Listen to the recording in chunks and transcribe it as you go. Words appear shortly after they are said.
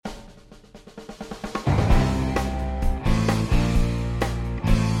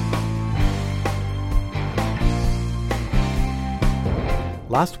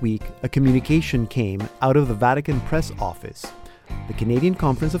Last week, a communication came out of the Vatican Press Office. The Canadian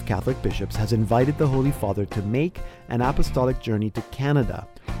Conference of Catholic Bishops has invited the Holy Father to make an apostolic journey to Canada,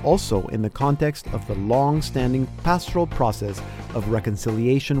 also in the context of the long-standing pastoral process of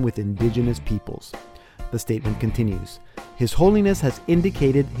reconciliation with Indigenous peoples. The statement continues, His Holiness has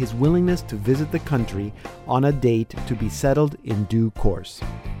indicated his willingness to visit the country on a date to be settled in due course.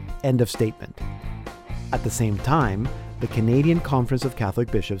 End of statement. At the same time, the Canadian Conference of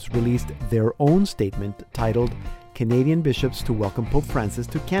Catholic Bishops released their own statement titled Canadian Bishops to Welcome Pope Francis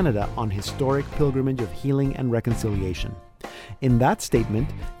to Canada on Historic Pilgrimage of Healing and Reconciliation. In that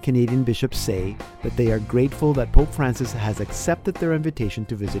statement, Canadian bishops say that they are grateful that Pope Francis has accepted their invitation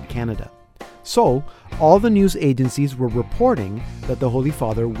to visit Canada. So, all the news agencies were reporting that the Holy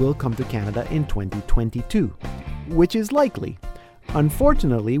Father will come to Canada in 2022, which is likely.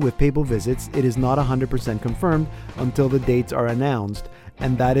 Unfortunately, with papal visits, it is not 100% confirmed until the dates are announced,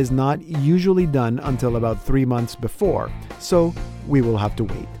 and that is not usually done until about 3 months before, so we will have to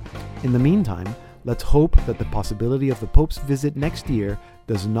wait. In the meantime, let's hope that the possibility of the Pope's visit next year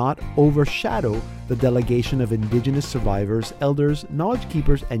does not overshadow the delegation of Indigenous survivors, elders, knowledge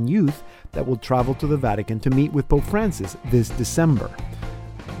keepers, and youth that will travel to the Vatican to meet with Pope Francis this December.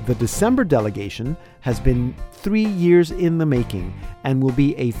 The December delegation has been 3 years in the making and will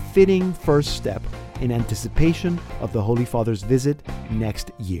be a fitting first step in anticipation of the Holy Father's visit next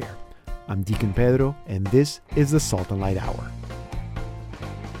year. I'm Deacon Pedro, and this is the Salt and Light Hour.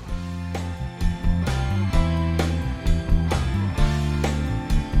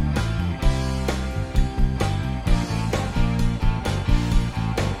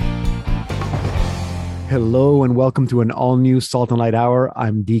 Hello and welcome to an all-new Salt and Light Hour.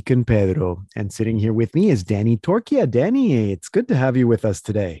 I'm Deacon Pedro, and sitting here with me is Danny Torquia. Danny, it's good to have you with us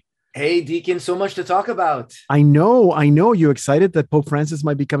today. Hey, Deacon, so much to talk about. I know. You excited that Pope Francis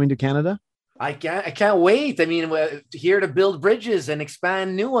might be coming to Canada? I can't wait. I mean, we're here to build bridges and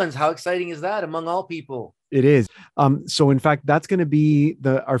expand new ones. How exciting is that among all people? It is. So in fact, that's going to be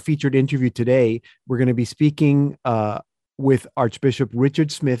our featured interview today. We're going to be speaking with Archbishop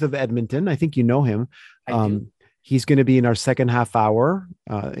Richard Smith of Edmonton. I think you know him. He's going to be in our second half hour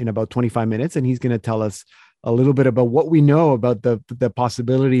in about 25 minutes, and he's going to tell us a little bit about what we know about the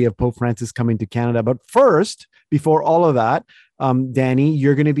possibility of Pope Francis coming to Canada. But first, before all of that, Danny,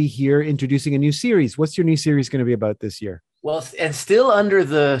 you're going to be here introducing a new series. What's your new series going to be about this year? Well, and still under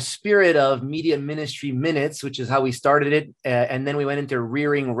the spirit of Media Ministry Minutes, which is how we started it. And then we went into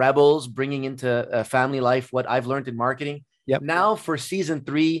Rearing Rebels, bringing into family life what I've learned in marketing. Yep. Now for season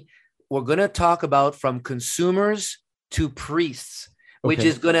 3, we're going to talk about from consumers to priests, which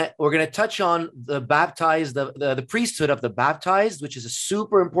is we're going to touch on the baptized, the priesthood of the baptized, which is a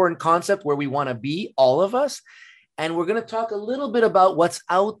super important concept where we want to be, all of us. And we're going to talk a little bit about what's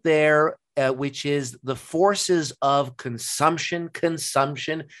out there, which is the forces of consumption. So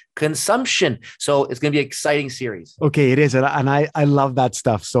it's going to be an exciting series. Okay, it is. And I love that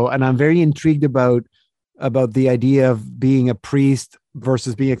stuff. So, and I'm very intrigued about the idea of being a priest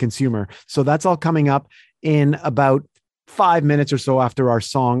versus being a consumer. So that's all coming up in about 5 minutes or so after our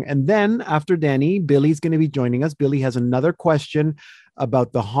song. And then after Danny, Billy's going to be joining us. Billy has another question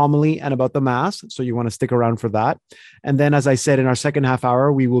about the homily and about the Mass. So you want to stick around for that. And then, as I said, in our second half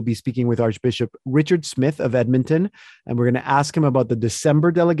hour, we will be speaking with Archbishop Richard Smith of Edmonton. And we're going to ask him about the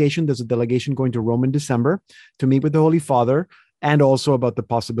December delegation. There's a delegation going to Rome in December to meet with the Holy Father, and also about the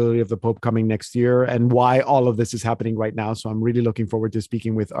possibility of the Pope coming next year and why all of this is happening right now. So I'm really looking forward to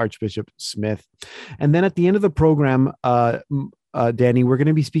speaking with Archbishop Smith. And then at the end of the program, Danny, we're going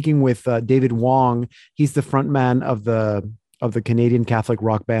to be speaking with David Wong. He's the frontman of the Canadian Catholic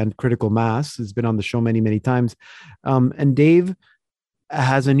rock band Critical Mass. He's been on the show many, many times. And Dave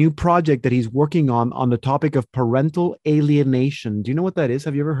has a new project that he's working on the topic of parental alienation. Do you know what that is?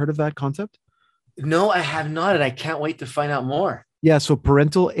 Have you ever heard of that concept? No, I have not, and I can't wait to find out more. Yeah, so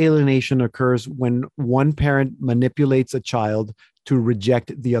parental alienation occurs when one parent manipulates a child to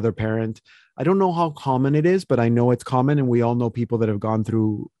reject the other parent. I don't know how common it is, but I know it's common, and we all know people that have gone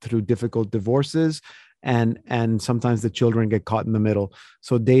through difficult divorces, and sometimes the children get caught in the middle.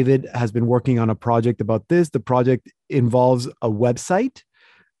 So David has been working on a project about this. The project involves a website.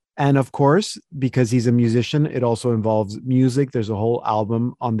 And of course, because he's a musician, it also involves music. There's a whole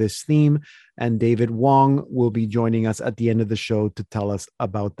album on this theme. And David Wong will be joining us at the end of the show to tell us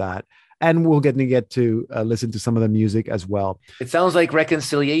about that. And we'll get to listen to some of the music as well. It sounds like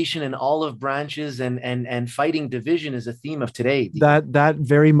reconciliation and olive branches and fighting division is a theme of today. That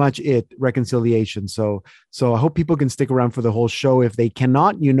very much it, reconciliation. So I hope people can stick around for the whole show. If they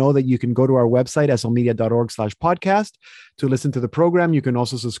cannot, you know that you can go to our website, slmedia.org/podcast, to listen to the program. You can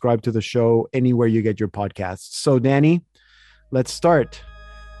also subscribe to the show anywhere you get your podcasts. So, Danny, let's start.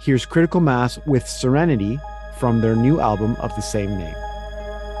 Here's Critical Mass with Serenity from their new album of the same name.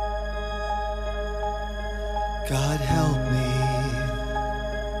 God help me,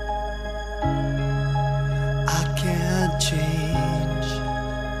 I can't change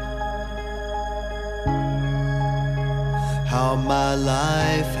how my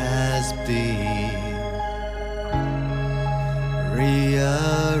life has been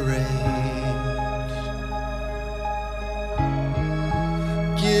rearranged.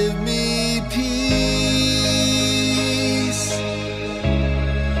 Give me peace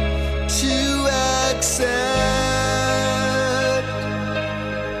to accept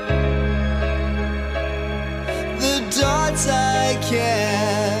the dots I can't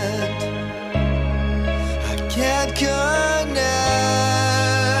connect.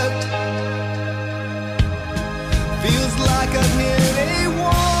 Feels like I've hit a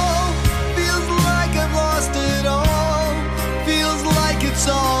wall, feels like I've lost it all, feels like it's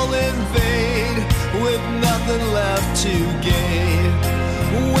all in vain, with nothing left to gain.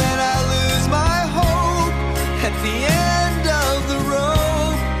 When I lose my hope at the end of the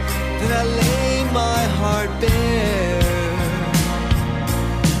rope, then I lay my heart bare.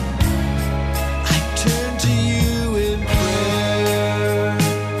 I turn to you in prayer.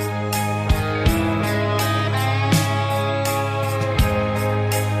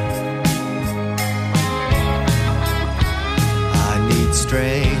 I need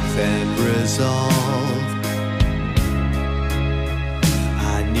strength and resolve.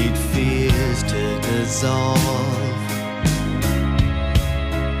 I need fears to dissolve,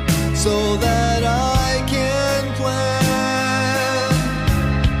 so that I can plan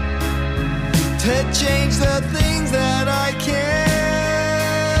to change the things that I can.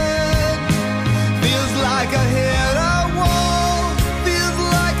 Feels like I hit a wall, feels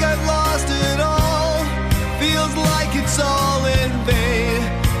like I've lost it all, feels like it's all in vain,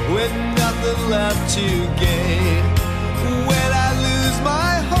 with nothing left to gain. When I lose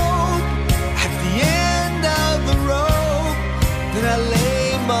my hope at the end of the rope, then I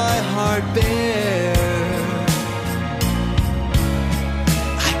lay my heart bare.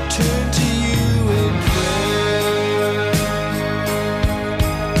 I turn to you in prayer.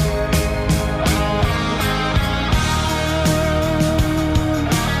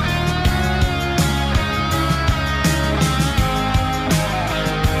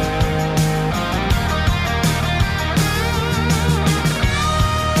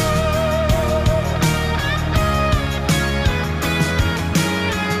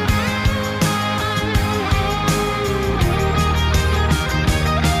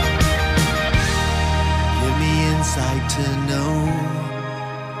 Give me insight to know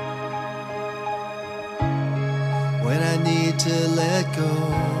when I need to let go,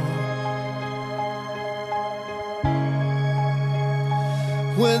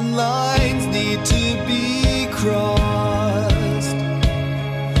 when lines need to be crossed,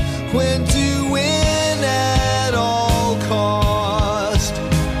 when to win at all cost.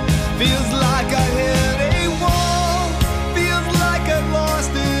 Feels like I hit a wall, feels like I've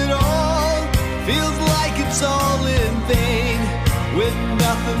lost it all, feels like it's all in vain, with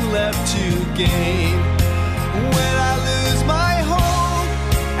nothing left to gain. When I lose my hope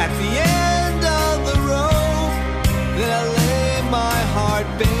at the end of the rope, then I lay my heart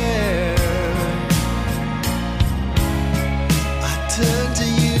bare. I turn to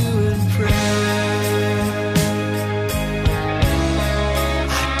you in prayer.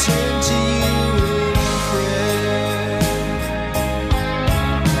 I turn to you in prayer.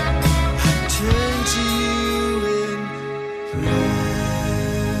 I turn to you in prayer.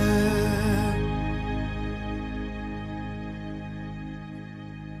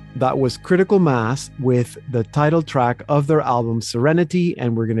 That was Critical Mass with the title track of their album Serenity,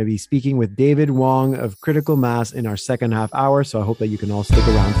 and we're going to be speaking with David Wong of Critical Mass in our second half hour, so I hope that you can all stick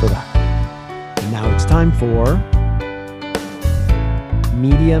around for that. And now it's time for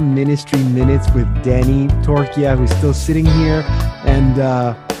Media Ministry Minutes with Danny Torkia, who's still sitting here. And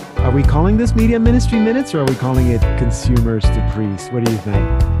are we calling this Media Ministry Minutes, or are we calling it Consumers to Priests? What do you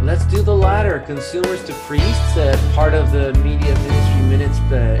think? Let's do the latter, Consumers to Priests, part of the Media Ministry Minutes,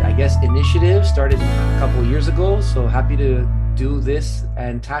 I guess, initiative started a couple of years ago. So happy to do this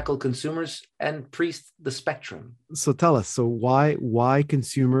and tackle consumers and priests, the spectrum. So tell us, so why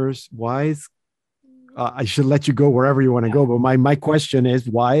consumers? Why is I should let you go wherever you want to go, but my question is,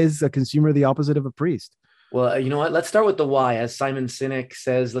 why is a consumer the opposite of a priest? Well, you know what? Let's start with the why. As Simon Sinek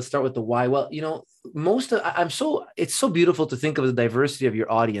says, let's start with the why. Well, you know, it's so beautiful to think of the diversity of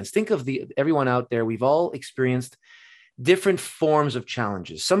your audience. Think of everyone out there. We've all experienced different forms of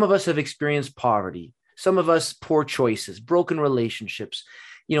challenges. Some of us have experienced poverty, some of us poor choices, broken relationships,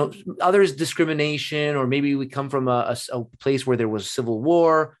 others discrimination, or maybe we come from a place where there was civil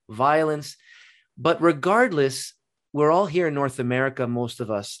war, violence. But regardless, we're all here in North America, most of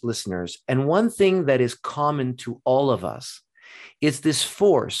us listeners. And one thing that is common to all of us is this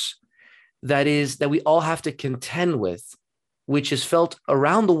force that we all have to contend with, which is felt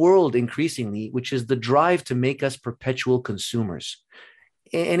around the world increasingly, which is the drive to make us perpetual consumers.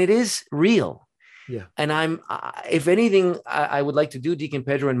 And it is real. Yeah. And if anything, I would like to do, Deacon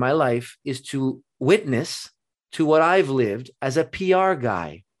Pedro, in my life is to witness to what I've lived as a PR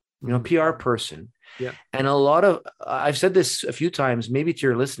guy, PR person. Yeah. And I've said this a few times, maybe to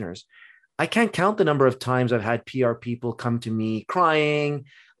your listeners, I can't count the number of times I've had PR people come to me crying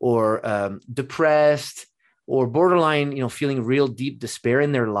or depressed or borderline, feeling real deep despair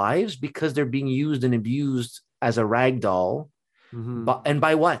in their lives because they're being used and abused as a rag doll. Mm-hmm. And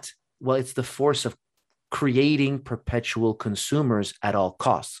by what? Well, it's the force of creating perpetual consumers at all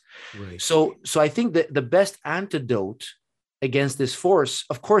costs. Right. So I think that the best antidote against this force,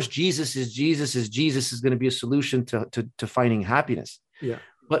 of course, Jesus is going to be a solution to finding happiness. Yeah.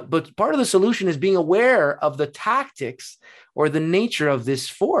 But part of the solution is being aware of the tactics or the nature of this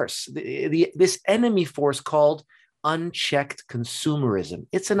force, this enemy force called unchecked consumerism.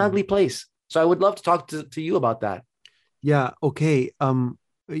 It's an ugly place. So I would love to talk to you about that. Yeah. Okay.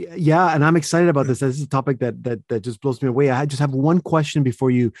 Yeah, and I'm excited about this. This is a topic that just blows me away. I just have one question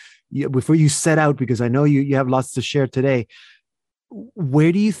before you set out, because I know you have lots to share today.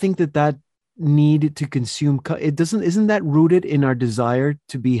 Where do you think that need to consume, isn't that rooted in our desire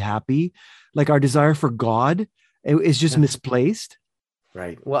to be happy? Like our desire for God is just misplaced.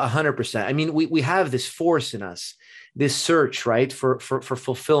 Right. Well, 100%. I mean, we have this force in us, this search, right, for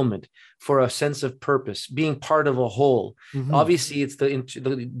fulfillment, for a sense of purpose, being part of a whole. Mm-hmm. Obviously, it's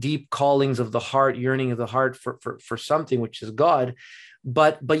the deep callings of the heart, yearning of the heart for something, which is God.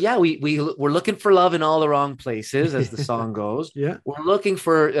 But yeah, we're looking for love in all the wrong places, as the song goes. Yeah, we're looking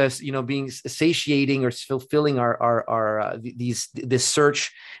for being satiating or fulfilling our this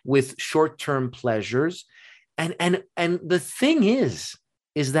search with short-term pleasures, and the thing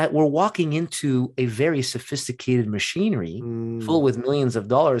is that we're walking into a very sophisticated machinery full with millions of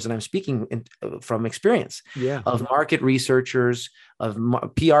dollars. And I'm speaking from experience of market researchers, of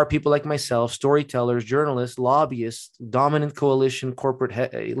PR people like myself, storytellers, journalists, lobbyists, dominant coalition,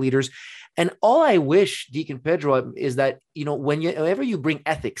 corporate leaders. And all I wish, Deacon Pedro, is that, whenever you bring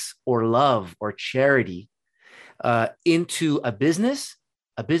ethics or love or charity into a business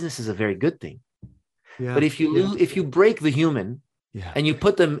is a very good thing. Yeah. But if you break the human, and you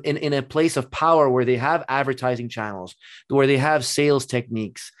put them in a place of power where they have advertising channels, where they have sales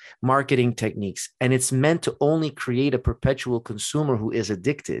techniques, marketing techniques, and it's meant to only create a perpetual consumer who is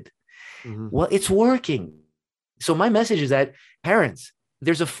addicted. Mm-hmm. Well, it's working. So my message is that parents,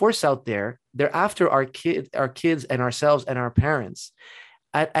 there's a force out there. They're after our kids and ourselves and our parents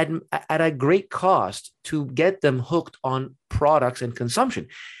at a great cost to get them hooked on products and consumption.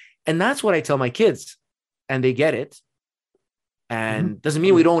 And that's what I tell my kids, and they get it. And doesn't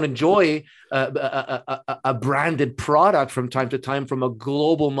mean we don't enjoy a branded product from time to time from a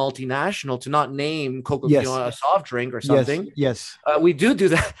global multinational, to not name Coca-Cola, a soft drink or something. Yes. We do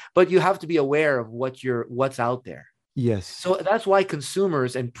that, but you have to be aware of what's out there. Yes. So that's why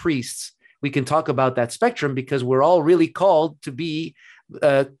consumers and priests, we can talk about that spectrum, because we're all really called to be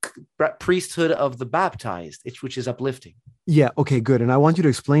priesthood of the baptized, which is uplifting. Yeah. Okay, good. And I want you to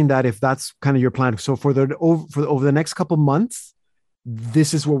explain that, if that's kind of your plan. So over the next couple months,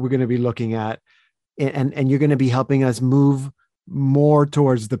 this is what we're going to be looking at, and you're going to be helping us move more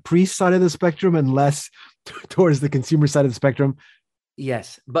towards the priest side of the spectrum and less towards the consumer side of the spectrum.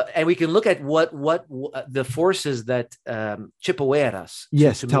 Yes, and we can look at what the forces that chip away at us.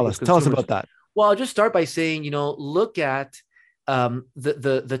 Yes, tell us about that. Well, I'll just start by saying, look at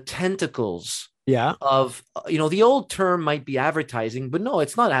the tentacles. Yeah. Of, the old term might be advertising, but no,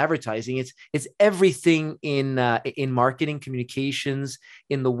 it's not advertising. It's everything in marketing, communications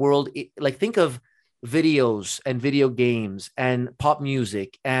in the world. Like, think of videos and video games and pop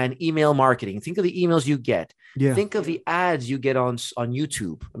music and email marketing. Think of the emails you get. Yeah. Think of the ads you get on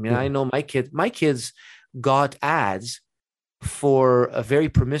YouTube. I mean, I know my kids got ads for a very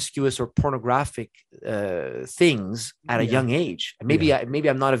promiscuous or pornographic things at a young age. And maybe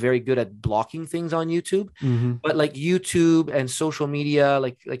I'm not very good at blocking things on YouTube, but like YouTube and social media,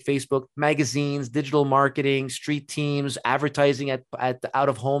 like Facebook, magazines, digital marketing, street teams, advertising at the out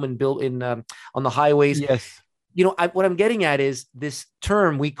of home and built in on the highways. Yes. What I'm getting at is this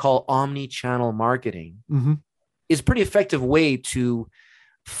term we call omni-channel marketing. is a pretty effective way to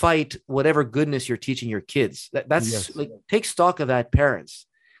fight whatever goodness you're teaching your kids. That's Yes. like, take stock of that, parents.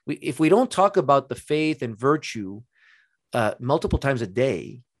 If we don't talk about the faith and virtue multiple times a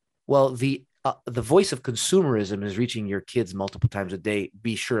day, well, the voice of consumerism is reaching your kids multiple times a day.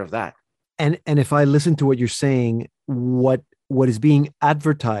 Be sure of that. And if I listen to what you're saying, what is being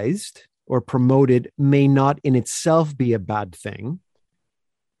advertised or promoted may not in itself be a bad thing,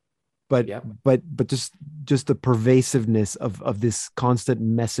 but Yeah. but just the pervasiveness of this constant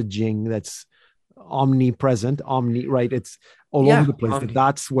messaging that's omnipresent, right? It's all Yeah, over the place.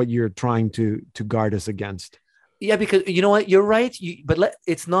 That's what you're trying to guard us against. Yeah, because you know what, you're right.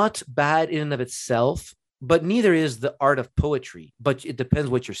 It's not bad in and of itself, but neither is the art of poetry. But it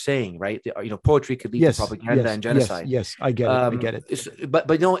depends what you're saying, right? Poetry could lead to propaganda and genocide. Yes, I get it. I get it. But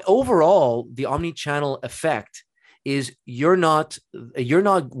overall, the omni-channel effect is you're not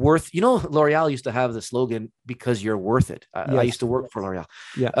worth. L'Oreal used to have the slogan, because you're worth it. I used to work for L'Oreal.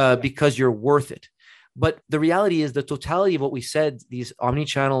 Yeah. Because you're worth it. But the reality is, the totality of what we said, these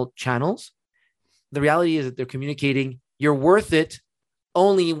omni-channel channels, the reality is that they're communicating you're worth it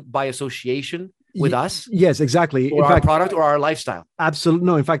only by association with us. Yes, exactly. Or our product or our lifestyle. Absolutely.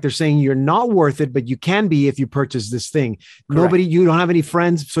 No, in fact, they're saying you're not worth it, but you can be if you purchase this thing. Correct. You don't have any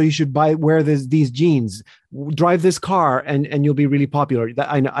friends, so you should wear these jeans, drive this car, and you'll be really popular.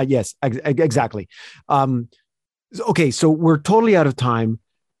 Yes, exactly. Okay, so we're totally out of time.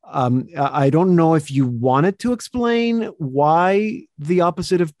 I don't know if you wanted to explain why the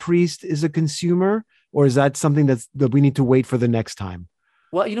opposite of priest is a consumer, or is that something that we need to wait for the next time?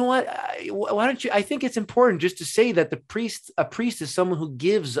 Well, you know what? Why don't you? I think it's important just to say that a priest is someone who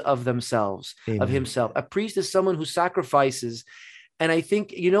gives of themselves, Amen. Of himself. A priest is someone who sacrifices. And I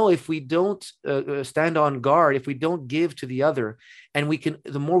think, if we don't stand on guard, if we don't give to the other, and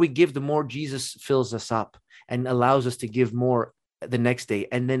the more we give, the more Jesus fills us up and allows us to give more the next day.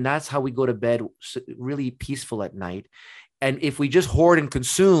 And then that's how we go to bed really peaceful at night. And if we just hoard and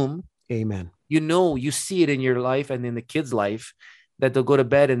consume, amen, you see it in your life and in the kids' life, that they'll go to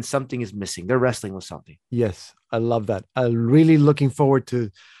bed and something is missing. They're wrestling with something. Yes, I love that. I'm really looking forward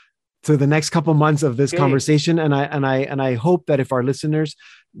to the next couple months of this conversation. And I hope that if our listeners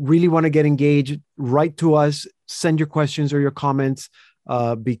really want to get engaged, write to us, send your questions or your comments,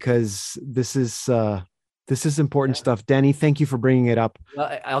 because this is important stuff. Danny, thank you for bringing it up.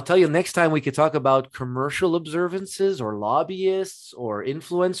 I'll tell you, next time we could talk about commercial observances or lobbyists or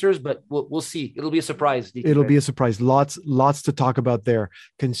influencers, but we'll see. It'll be a surprise. It'll be a surprise. Lots to talk about there.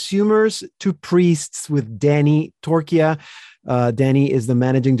 Consumers to Priests with Danny Torchia. Danny is the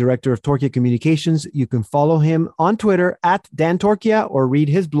managing director of Torchia Communications. You can follow him on Twitter at Dan Torchia, or read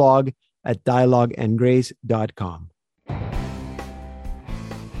his blog at dialogueandgrace.com.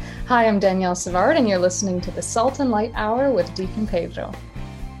 Hi, I'm Danielle Savard, and you're listening to the Salt and Light Hour with Deacon Pedro.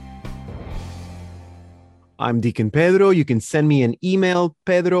 I'm Deacon Pedro. You can send me an email,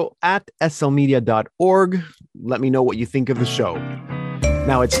 pedro@slmedia.org. Let me know what you think of the show.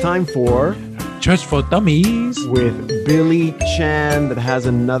 Now it's time for Church for Dummies with Billy Chan, that has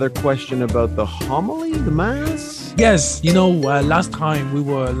another question about the homily, the mass. Yes, last time we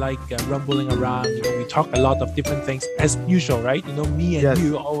were rumbling around. We talked a lot of different things as usual, right? Me and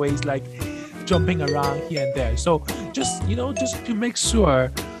you always jumping around here and there. So just to make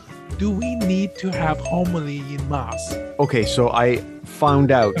sure, do we need to have homily in mass? Okay, so I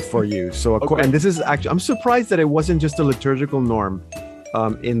found out for you. So, and this is actually, I'm surprised that it wasn't just a liturgical norm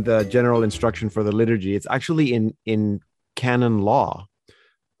in the general instruction for the liturgy. It's actually in canon law.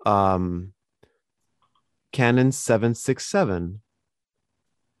 Canon 767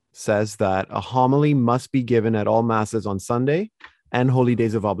 says that a homily must be given at all masses on Sunday and holy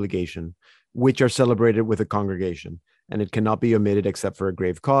days of obligation, which are celebrated with a congregation, and it cannot be omitted except for a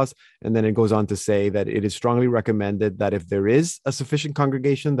grave cause. And then it goes on to say that it is strongly recommended that if there is a sufficient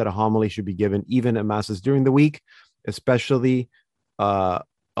congregation, that a homily should be given even at masses during the week, especially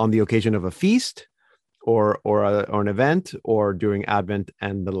on the occasion of a feast or an event, or during Advent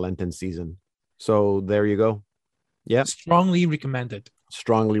and the Lenten season. So there you go. Yeah. Strongly recommended.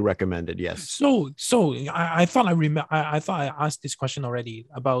 Strongly recommended. Yes. So I thought I thought I asked this question already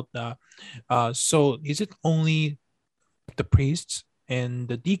about so is it only the priests and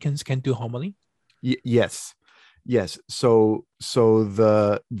the deacons can do homily? Yes. So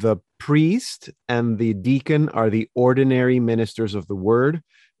the priest and the deacon are the ordinary ministers of the word,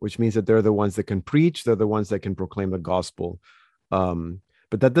 which means that they're the ones that can preach. They're the ones that can proclaim the gospel.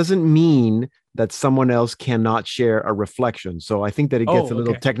 But that doesn't mean that someone else cannot share a reflection. So I think that it gets a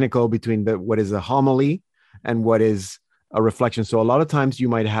little technical between what is a homily and what is a reflection. So a lot of times you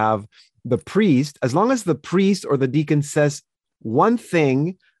might have the priest, as long as the priest or the deacon says one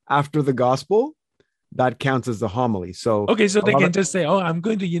thing after the gospel, that counts as the homily. So Okay, so they can just say, "Oh, I'm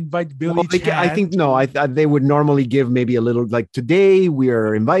going to invite Billy Chan." I think no. They would normally give maybe a little, like, today we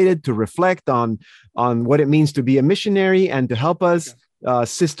are invited to reflect on what it means to be a missionary, and to help us,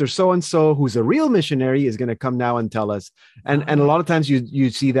 sister so and so, who's a real missionary, is going to come now and tell us. And a lot of times you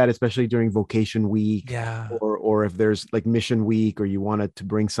see that, especially during vocation week, or if there's like mission week, or you wanted to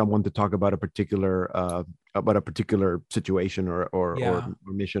bring someone to talk about a particular situation or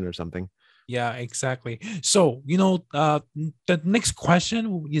mission or something. Yeah, exactly. So, the next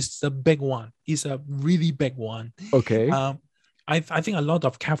question is a big one. It's a really big one. Okay. I think a lot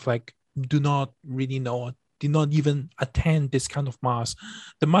of Catholic do not really know, did not even attend this kind of mass.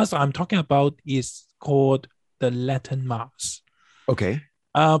 The mass I'm talking about is called the Latin Mass. Okay.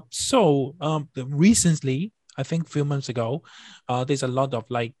 Recently, I think a few months ago, there's a lot of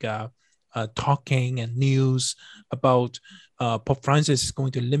talking and news about Pope Francis is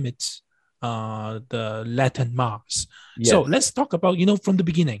going to limit the Latin Mass. Yes. So let's talk about, from the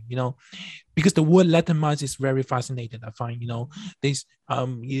beginning, because the word Latin Mass is very fascinating. I find, this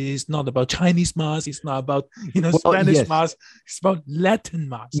it's not about Chinese Mass, it's not about Spanish Mass, it's about Latin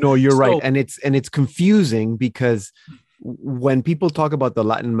Mass. No, you're right, and it's confusing because when people talk about the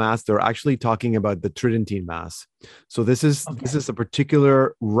Latin Mass, they're actually talking about the Tridentine Mass. So this is a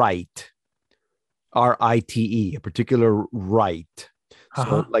particular rite, RITE, a particular rite.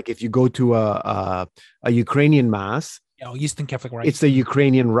 So, like, if you go to a Ukrainian mass, Eastern Catholic rite, it's a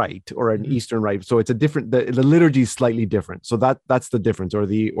Ukrainian rite or an Eastern rite. So it's a different. The liturgy is slightly different. So that's the difference. Or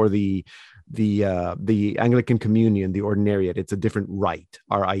the Anglican Communion, the Ordinariate, it's a different rite,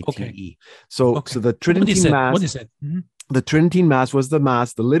 RITE. Okay. So the Tridentine Mass. What is it? Mm-hmm. The Tridentine Mass was the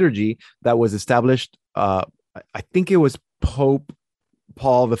mass, the liturgy that was established. I think it was Pope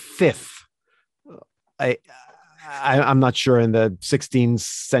Paul V. I'm not sure, in the 16th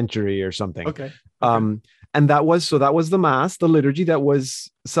century or something. Okay. And that was the mass, the liturgy that was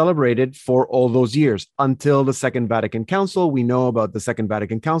celebrated for all those years until the Second Vatican Council. We know about the Second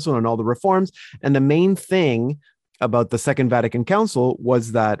Vatican Council and all the reforms. And the main thing about the Second Vatican Council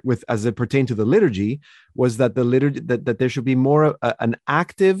was that, as it pertained to the liturgy, was that the liturgy that there should be more an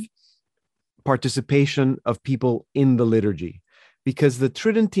active participation of people in the liturgy, because the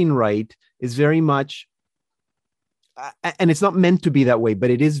Tridentine rite is very much. And it's not meant to be that way, but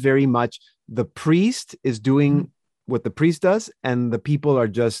it is very much the priest is doing what the priest does, and the people are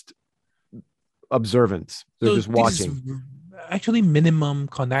just observants. They're just watching. Actually, minimum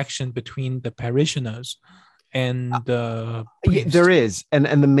connection between the parishioners and the priest. There is, and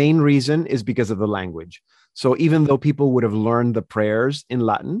the main reason is because of the language. So even though people would have learned the prayers in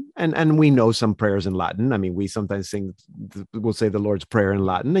Latin, and we know some prayers in Latin. I mean, we sometimes we'll say the Lord's Prayer in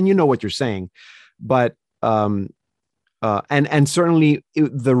Latin, and you know what you're saying, but and certainly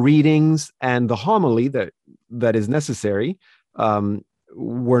the readings and the homily that is necessary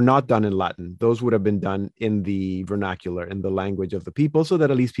were not done in Latin. Those would have been done in the vernacular, in the language of the people, so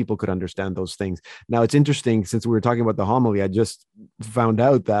that at least people could understand those things. Now, it's interesting, since we were talking about the homily, I just found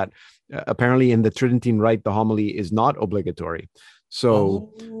out that apparently in the Tridentine rite, the homily is not obligatory.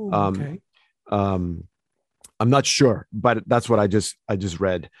 So I'm not sure, but that's what I just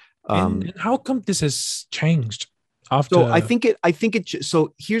read. And how come this has changed? So I think it.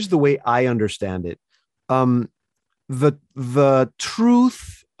 So here's the way I understand it. The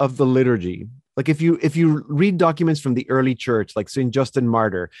truth of the liturgy, like if you read documents from the early church, like St. Justin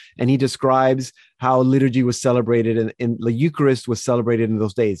Martyr, and he describes how liturgy was celebrated and the Eucharist was celebrated in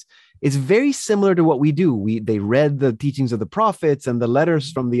those days, it's very similar to what we do. They read the teachings of the prophets and the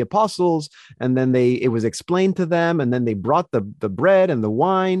letters from the apostles, and then it was explained to them, and then they brought the bread and the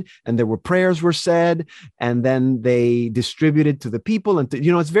wine, and there were prayers were said, and then they distributed to the people. And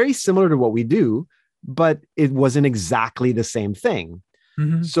it's very similar to what we do, but it wasn't exactly the same thing.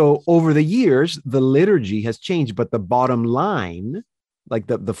 Mm-hmm. So over the years, the liturgy has changed, but the bottom line, like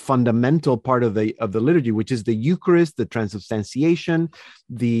the fundamental part of the liturgy, which is the Eucharist, the transubstantiation,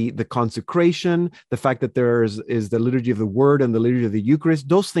 the consecration, the fact that there is the liturgy of the Word and the liturgy of the Eucharist,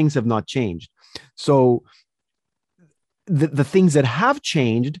 those things have not changed. So the things that have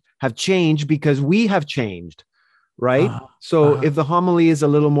changed because we have changed. Right. If the homily is a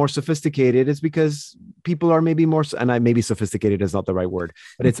little more sophisticated, it's because people are maybe more, and maybe sophisticated is not the right word,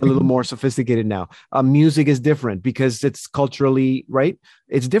 but it's a little more sophisticated now. Music is different because it's culturally, right?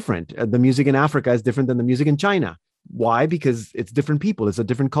 It's different. The music in Africa is different than the music in China. Why? Because it's different people. It's a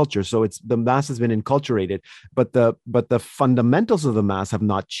different culture. So the Mass has been enculturated, but the fundamentals of the Mass have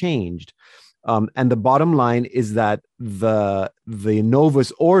not changed. And the bottom line is that the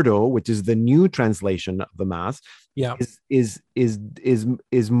Novus Ordo, which is the new translation of the Mass, is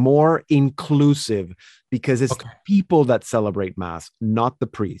more inclusive because it's people that celebrate Mass, not the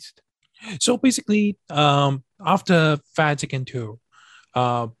priest. So basically, after Vatican II,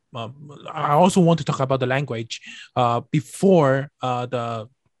 I also want to talk about the language. Before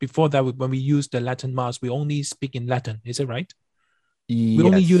that, when we use the Latin Mass, we only speak in Latin. Is it right? Yes. We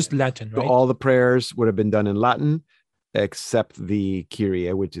only used Latin, right? So all the prayers would have been done in Latin, except the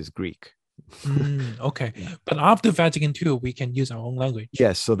Kyrie, which is Greek. Okay. But after Vatican II, we can use our own language.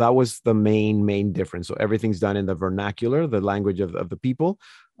 Yes. So that was the main difference. So everything's done in the vernacular, the language of the people.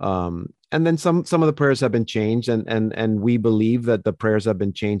 And then some of the prayers have been changed, and we believe that the prayers have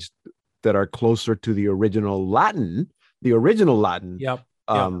been changed that are closer to the original Latin. Yep.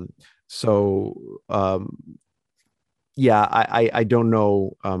 I don't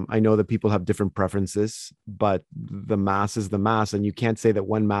know. I know that people have different preferences, but the Mass is the Mass, and you can't say that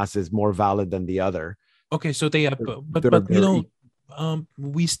one Mass is more valid than the other. Okay, so they are,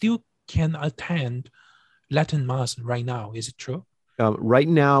 we still can attend Latin Mass right now. Is it true? Right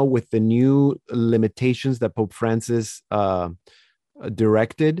now, with the new limitations that Pope Francis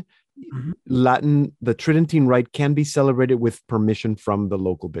directed, Latin, the Tridentine Rite can be celebrated with permission from the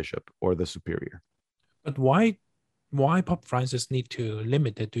local bishop or the superior. But why Pope Francis need to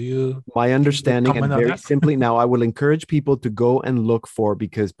limit it? My understanding, and very simply, now I will encourage people to go and look for,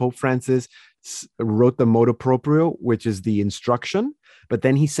 because Pope Francis wrote the motu proprio, which is the instruction, but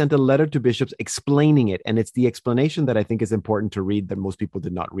then he sent a letter to bishops explaining it. And it's the explanation that I think is important to read that most people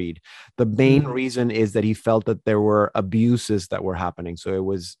did not read. The main reason is that he felt that there were abuses that were happening. So it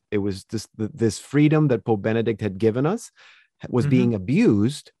was this freedom that Pope Benedict had given us was being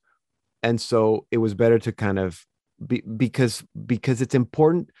abused. And so it was better to kind of, because it's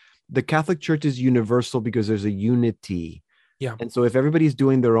important. The Catholic Church is universal because there's a unity. Yeah. And so if everybody's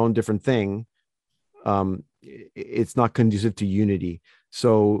doing their own different thing, it's not conducive to unity.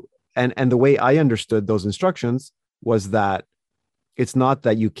 So, and the way I understood those instructions was that it's not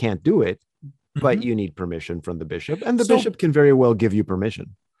that you can't do it, but you need permission from the bishop, and the bishop can very well give you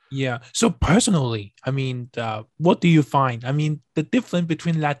permission. Yeah. So personally, I mean, what do you find? I mean, the difference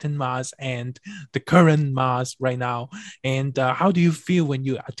between Latin Mass and the current Mass right now, and how do you feel when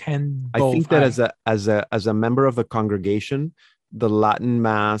you attend both? I think that as a member of the congregation, the Latin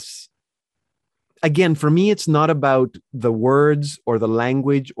Mass, again, for me, it's not about the words or the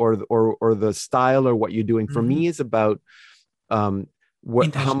language or the style or what you're doing. For me, it's about how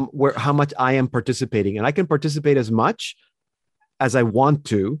much I am participating, and I can participate as much as I want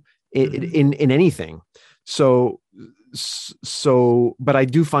to in anything. So, but I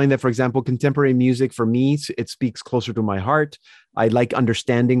do find that, for example, contemporary music, for me, it speaks closer to my heart. I like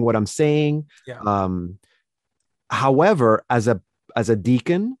understanding what I'm saying. Yeah. However, as a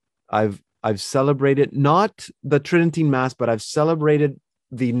deacon, I've celebrated not the Tridentine Mass, but I've celebrated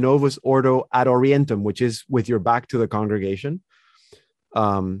the Novus Ordo ad Orientem, which is with your back to the congregation.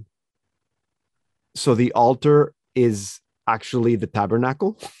 So the altar is actually the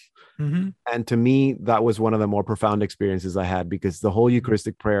tabernacle. And to me, that was one of the more profound experiences I had, because the whole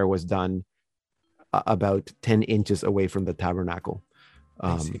Eucharistic prayer was done about 10 inches away from the tabernacle.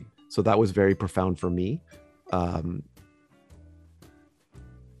 So that was very profound for me.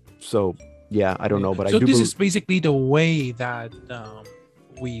 So yeah, I don't know, but so I do. This is basically the way that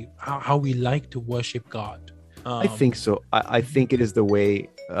how we like to worship God. I think so. I think it is the way.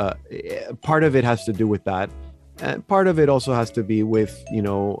 Part of it has to do with that. And part of it also has to be with,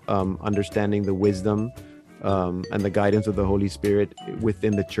 understanding the wisdom and the guidance of the Holy Spirit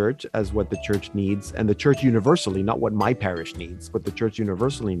within the church as what the church needs, and the church universally, not what my parish needs, but the church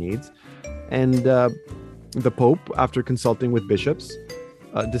universally needs. And the Pope, after consulting with bishops,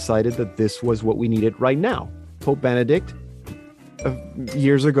 decided that this was what we needed right now. Pope Benedict,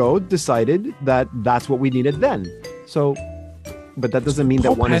 years ago, decided that that's what we needed then. So, but that doesn't mean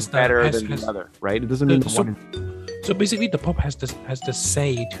that one is better than the other, right? It doesn't mean that one is... So basically, the Pope has the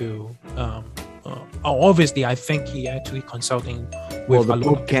say to. Obviously, I think he actually consulting with. Well, the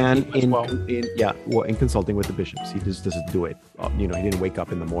Pope can in consulting with the bishops. He just doesn't do it. He didn't wake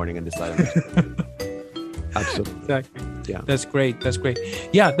up in the morning and decide. Absolutely. Exactly. Yeah. That's great.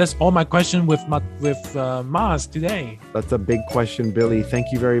 Yeah, that's all my question with Mass today. That's a big question, Billy.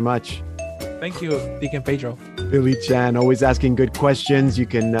 Thank you very much. Thank you, Deacon Pedro. Billy Chan, always asking good questions. You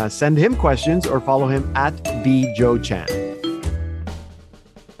can send him questions or follow him at @BJoeChan.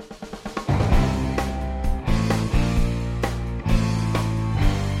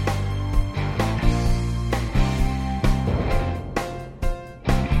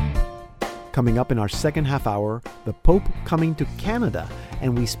 Coming up in our second half hour, the Pope coming to Canada,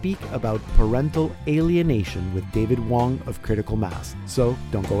 and we speak about parental alienation with David Wong of Critical Mass. So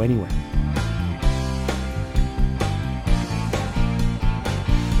don't go anywhere.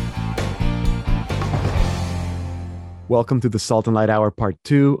 Welcome to the Salt and Light Hour Part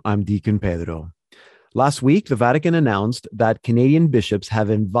 2. I'm Deacon Pedro. Last week, the Vatican announced that Canadian bishops have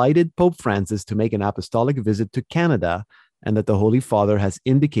invited Pope Francis to make an apostolic visit to Canada, and that the Holy Father has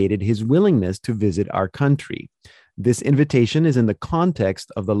indicated his willingness to visit our country. This invitation is in the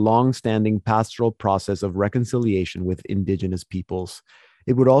context of the long-standing pastoral process of reconciliation with Indigenous peoples.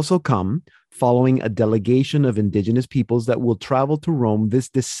 It would also come following a delegation of Indigenous peoples that will travel to Rome this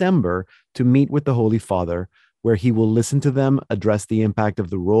December to meet with the Holy Father, where he will listen to them, address the impact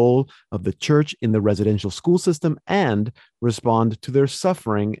of the role of the Church in the residential school system, and respond to their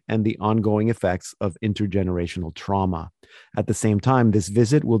suffering and the ongoing effects of intergenerational trauma. At the same time, this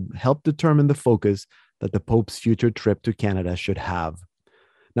visit will help determine the focus that the Pope's future trip to Canada should have.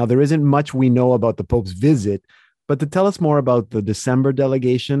 Now, there isn't much we know about the Pope's visit, but to tell us more about the December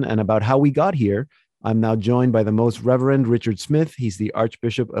delegation and about how we got here, I'm now joined by the Most Reverend Richard Smith. He's the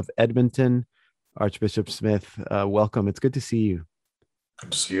Archbishop of Edmonton. Archbishop Smith, welcome. It's good to see you.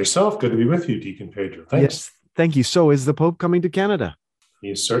 Good to see yourself. Good to be with you, Deacon Pedro. Thanks. Yes, thank you. So is the Pope coming to Canada? He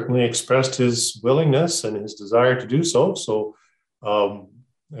has certainly expressed his willingness and his desire to do so. So,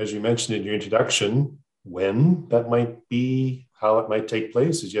 as you mentioned in your introduction, when that might be, how it might take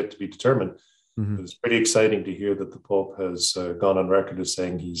place is yet to be determined. Mm-hmm. It's pretty exciting to hear that the Pope has gone on record as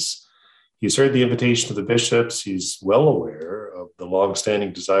saying he's heard the invitation of the bishops. He's well aware of the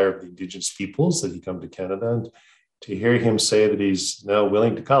long-standing desire of the Indigenous peoples that he come to Canada. And to hear him say that he's now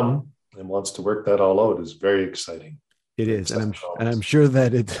willing to come and wants to work that all out is very exciting. It is. And I'm sure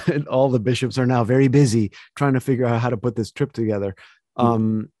that all the bishops are now very busy trying to figure out how to put this trip together.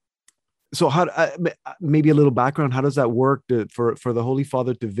 So how maybe a little background, how does that work for the Holy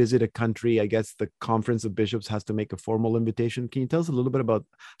Father to visit a country? I guess the Conference of Bishops has to make a formal invitation. Can you tell us a little bit about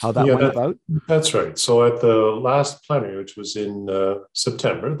how that went about? That's right. So at the last plenary, which was in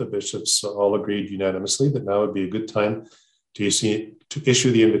September, the bishops all agreed unanimously that now would be a good time to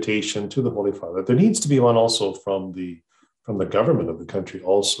issue the invitation to the Holy Father. There needs to be one also from the government of the country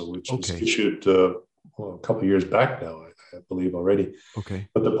also, which was issued a couple of years back now, I believe already. Okay.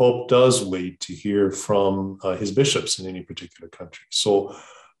 But the Pope does wait to hear from his bishops in any particular country. So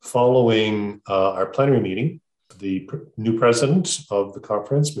following our plenary meeting, the new president of the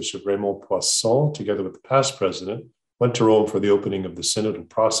conference, Bishop Raymond Poisson, together with the past president, went to Rome for the opening of the synodal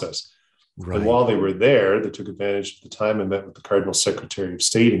process. Right. And while they were there, they took advantage of the time and met with the Cardinal Secretary of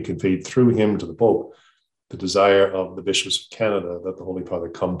State and conveyed through him to the Pope the desire of the bishops of Canada that the Holy Father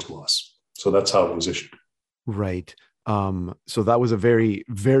come to us. So that's how it was issued. Right. So that was a very,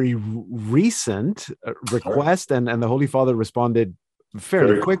 very recent request, and the Holy Father responded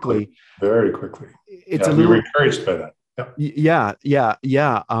fairly quickly. Very quickly. It's a little, we were encouraged by that. Yeah.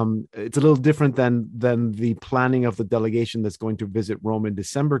 It's a little different than the planning of the delegation that's going to visit Rome in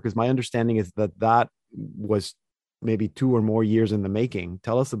December, because my understanding is that was maybe 2 or more years in the making.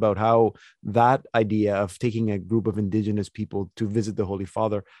 Tell us about how that idea of taking a group of Indigenous people to visit the Holy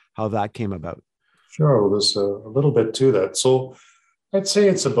Father, how that came about. Sure, there's a little bit to that. So I'd say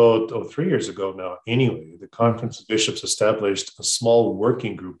it's about 3 years ago now. Anyway, the Conference of Bishops established a small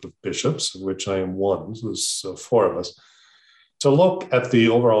working group of bishops, of which I am one. So there's 4 of us, to look at the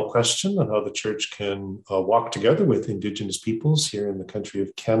overall question on how the Church can walk together with Indigenous peoples here in the country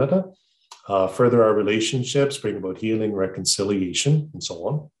of Canada, further our relationships, bring about healing, reconciliation, and so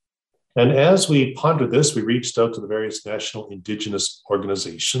on. And as we pondered this, we reached out to the various national Indigenous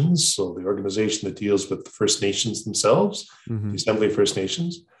organizations. So the organization that deals with the First Nations themselves, the Assembly of First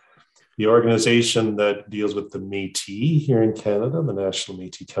Nations, the organization that deals with the Métis here in Canada, the National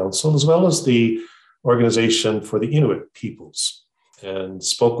Métis Council, as well as the organization for the Inuit peoples, and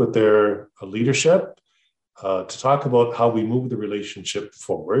spoke with their leadership to talk about how we move the relationship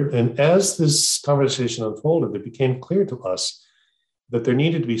forward. And as this conversation unfolded, it became clear to us that there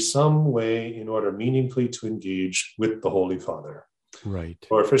needed to be some way in order meaningfully to engage with the Holy Father. Right.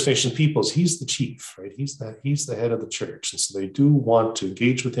 For First Nation peoples, he's the chief, right? He's the head of the Church. And so they do want to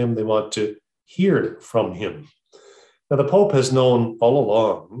engage with him. They want to hear from him. Now, the Pope has known all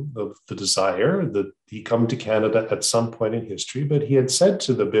along of the desire that he come to Canada at some point in history, but he had said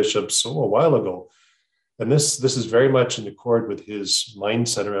to the bishops a while ago, and this is very much in accord with his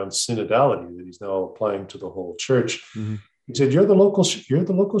mindset around synodality that he's now applying to the whole Church. He said, you're the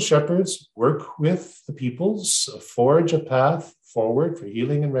local shepherds, work with the peoples, forge a path forward for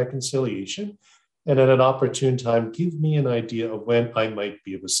healing and reconciliation. and at an opportune time, give me an idea of when I might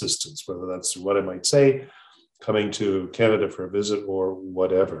be of assistance, whether that's what I might say, coming to Canada for a visit or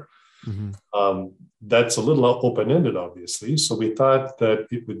whatever. Mm-hmm. That's a little open-ended, obviously. So we thought that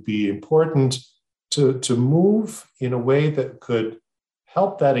it would be important to move in a way that could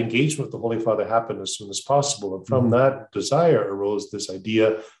help that engagement with the Holy Father happen as soon as possible. And from that desire arose this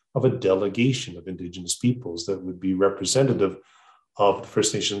idea of a delegation of Indigenous peoples that would be representative of the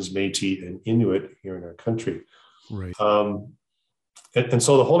First Nations, Métis, and Inuit here in our country. Right. And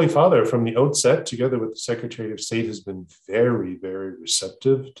so the Holy Father, from the outset, together with the Secretary of State, has been very, very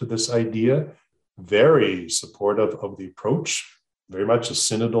receptive to this idea, very supportive of the approach, very much a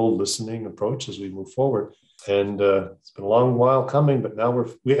synodal listening approach as we move forward. And it's been a long while coming, but now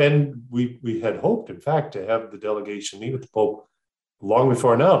we had hoped, in fact, to have the delegation meet with the Pope long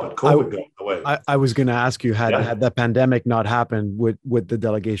before now, but COVID got in the way. I was going to ask you, had the pandemic not happened, would the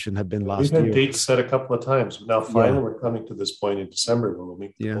delegation have been last year? We've had dates set a couple of times, but now finally we're coming to this point in December where we'll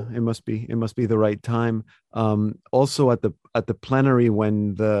meet. It must be the right time. Also at the plenary,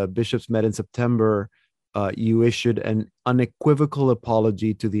 when the bishops met in September, you issued an unequivocal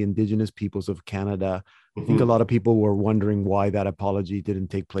apology to the Indigenous peoples of Canada. I think a lot of people were wondering why that apology didn't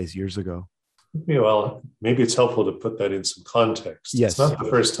take place years ago. Well, maybe it's helpful to put that in some context. Yes. It's not the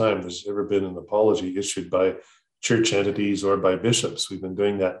first time there's ever been an apology issued by church entities or by bishops. We've been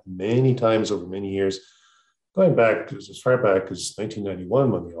doing that many times over many years, going back as far back as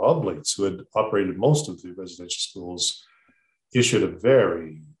 1991, when the Oblates, who had operated most of the residential schools, issued a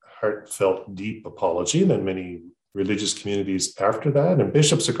very heartfelt, deep apology, and then many religious communities after that, and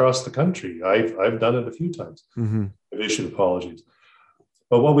bishops across the country. I've done it a few times. I've issued apologies.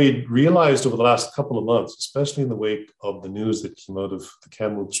 But what we realized over the last couple of months, especially in the wake of the news that came out of the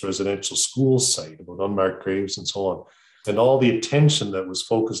Kamloops residential school site about unmarked graves and so on, and all the attention that was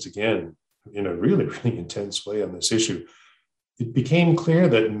focused again in a really, really intense way on this issue, it became clear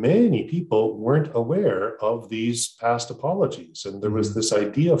that many people weren't aware of these past apologies. And there was this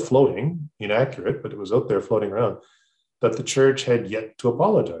idea floating, inaccurate, but it was out there floating around, that the church had yet to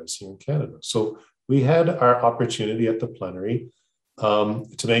apologize here in Canada. So we had our opportunity at the plenary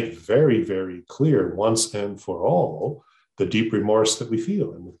to make very, very clear once and for all the deep remorse that we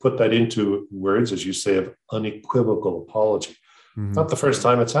feel. And we put that into words, as you say, of unequivocal apology. Not the first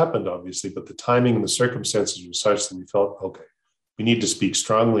time it's happened, obviously, but the timing and the circumstances were such that we felt, okay, we need to speak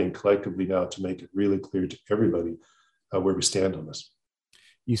strongly and collectively now to make it really clear to everybody where we stand on this.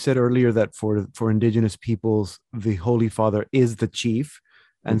 You said earlier that for Indigenous peoples, the Holy Father is the chief.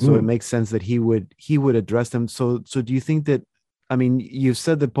 And so it makes sense that he would address them. So do you think that, I mean, you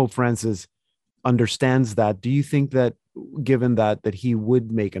said that Pope Francis understands that. Do you think that, given that he would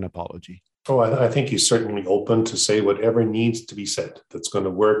make an apology? Oh, I think he's certainly open to say whatever needs to be said that's going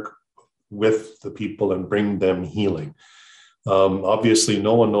to work with the people and bring them healing. Obviously,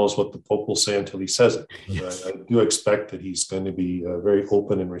 no one knows what the Pope will say until he says it. Yes. I do expect that he's going to be very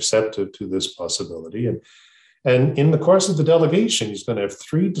open and receptive to this possibility. And in the course of the delegation, he's going to have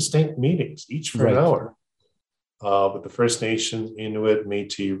 3 distinct meetings, each for an hour. With the First Nations, Inuit,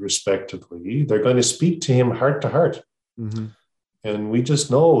 Métis, respectively. They're going to speak to him heart to heart. And we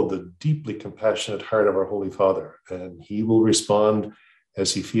just know the deeply compassionate heart of our Holy Father. And he will respond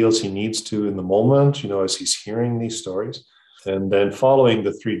as he feels he needs to in the moment, as he's hearing these stories. And then following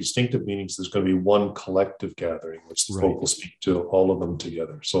the 3 distinctive meetings, there's going to be one collective gathering, which the Pope will speak to all of them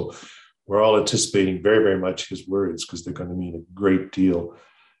together. So we're all anticipating very, very much his words, because they're going to mean a great deal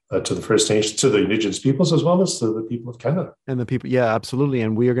to the First Nations, to the Indigenous peoples, as well as to the people of Canada. And the people, yeah, absolutely.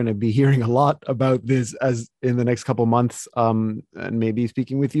 And we are going to be hearing a lot about this as in the next couple of months, and maybe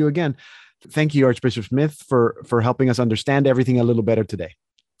speaking with you again. Thank you, Archbishop Smith, for helping us understand everything a little better today.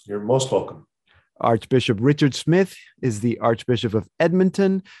 You're most welcome. Archbishop Richard Smith is the Archbishop of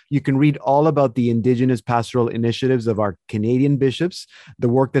Edmonton. You can read all about the Indigenous pastoral initiatives of our Canadian bishops, the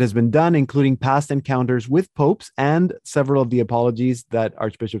work that has been done, including past encounters with popes and several of the apologies that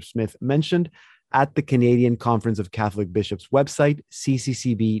Archbishop Smith mentioned, at the Canadian Conference of Catholic Bishops website,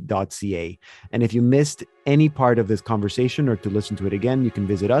 cccb.ca. And if you missed any part of this conversation or to listen to it again, you can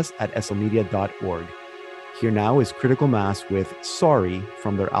visit us at slmedia.org. Here now is Critical Mass with Sorry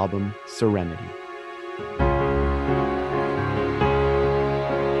from their album Serenity.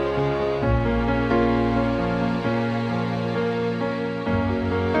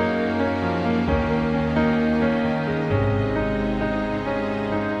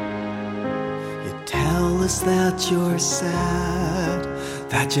 That you're sad,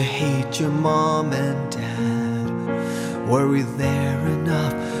 that you hate your mom and dad. Were we there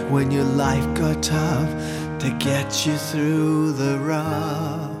enough when your life got tough to get you through the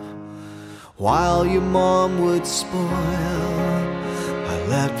rough? while your mom would spoil. I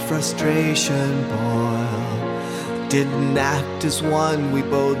let frustration boil. Didn't act as one, we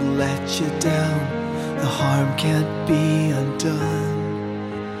both let you down. The harm can't be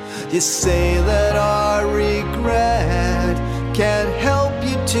undone. You say that our regret can't help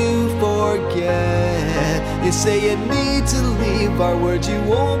you to forget. You say you need to leave, our words you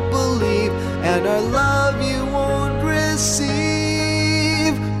won't believe, and our love you won't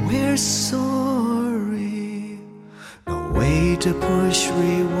receive. We're sorry. No way to push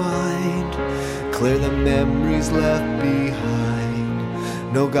rewind, clear the memories left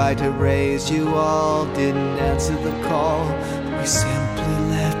behind. No guide to raise you all, didn't answer the call. We simply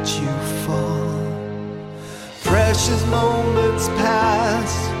let you fall. Precious moments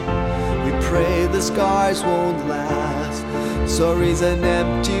pass, we pray the scars won't last. Sorry's an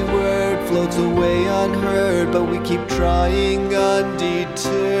empty word, floats away unheard, but we keep trying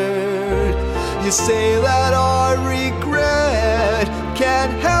undeterred. You say that our regret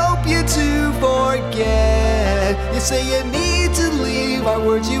can't help you to forget. You say you need to leave, our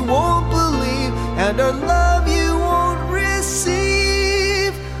words you won't believe, and our love you won't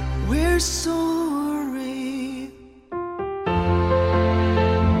receive. We're sorry.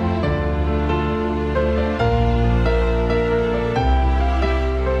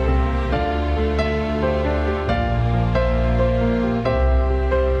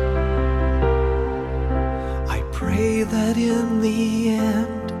 That in the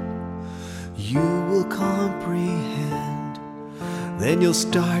end you will comprehend. Then you'll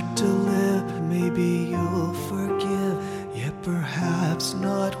start to live, maybe you'll forgive, yet perhaps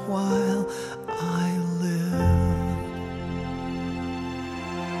not while I live.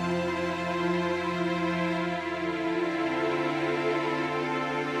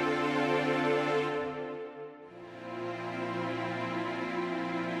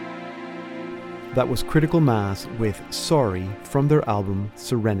 That was Critical Mass with Sorry from their album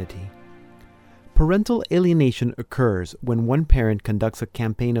Serenity. Parental alienation occurs when one parent conducts a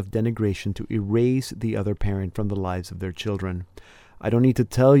campaign of denigration to erase the other parent from the lives of their children. I don't need to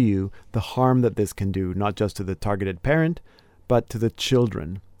tell you the harm that this can do, not just to the targeted parent, but to the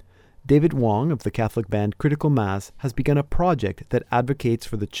children. David Wong of the Catholic band Critical Mass has begun a project that advocates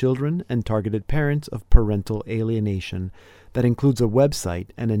for the children and targeted parents of parental alienation that includes a website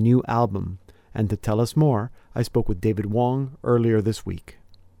and a new album. And to tell us more, I spoke with David Wong earlier this week.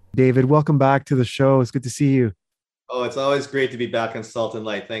 David, welcome back to the show. It's good to see you. Oh, it's always great to be back on Salt and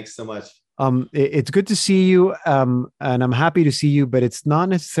Light. Thanks so much. It's good to see you, and I'm happy to see you, but it's not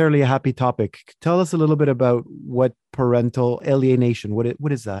necessarily a happy topic. Tell us a little bit about what parental alienation,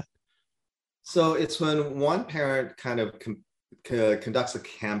 what is that? So it's when one parent kind of conducts a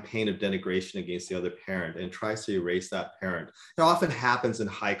campaign of denigration against the other parent and tries to erase that parent. It often happens in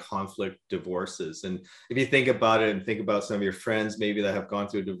high conflict divorces. And if you think about it and think about some of your friends maybe that have gone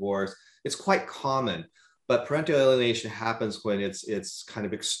through a divorce, it's quite common. But parental alienation happens when it's kind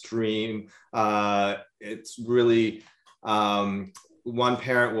of extreme. It's really one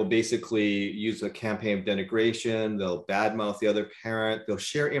parent will basically use a campaign of denigration. They'll badmouth the other parent. They'll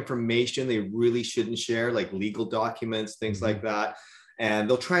share information they really shouldn't share, like legal documents, things like that. And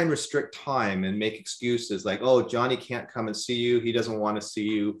they'll try and restrict time and make excuses like, oh, Johnny can't come and see you. He doesn't want to see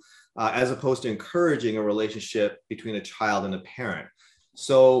you, as opposed to encouraging a relationship between a child and a parent.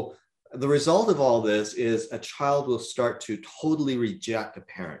 So the result of all this is a child will start to totally reject a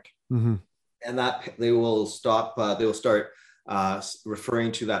parent. Mm-hmm. And that they will start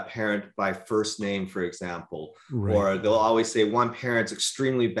referring to that parent by first name, for example, right. Or they'll always say one parent's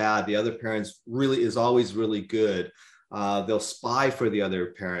extremely bad, the other parent's is always really good. They'll spy for the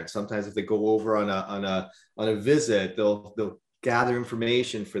other parent. Sometimes if they go over on a visit, they'll gather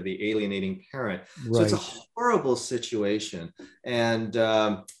information for the alienating parent. Right. So it's a horrible situation. And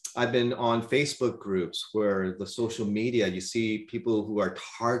I've been on Facebook groups where the social media, you see people who are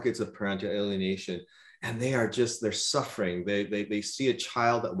targets of parental alienation. And they're suffering. They see a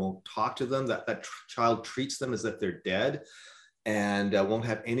child that won't talk to them, that child treats them as if they're dead and won't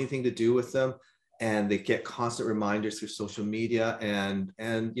have anything to do with them. And they get constant reminders through social media. And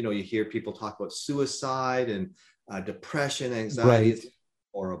you hear people talk about suicide and depression, anxiety. Right. It's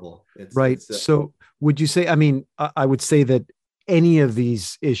horrible. So would you say, I would say that any of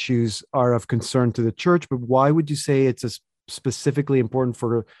these issues are of concern to the church, but why would you say it's specifically important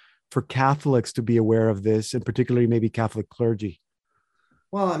for Catholics to be aware of this, and particularly maybe Catholic clergy?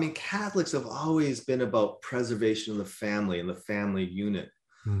 Well, Catholics have always been about preservation of the family and the family unit,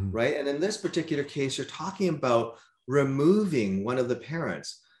 right? And in this particular case, you're talking about removing one of the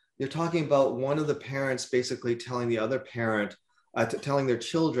parents. You're talking about one of the parents basically telling the other parent, telling their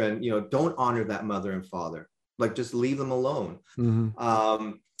children, don't honor that mother and father, like just leave them alone.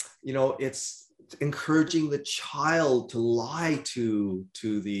 It's encouraging the child to lie to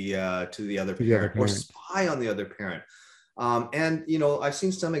the other parent or spy on the other parent. I've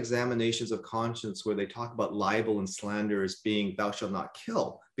seen some examinations of conscience where they talk about libel and slander as being thou shalt not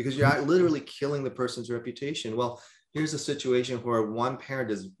kill, because you're literally killing the person's reputation. Well, here's a situation where one parent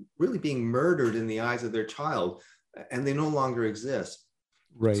is really being murdered in the eyes of their child, and they no longer exist.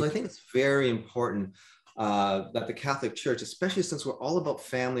 Right. So I think it's very important that the Catholic Church, especially since we're all about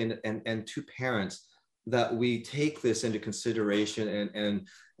family and two parents, that we take this into consideration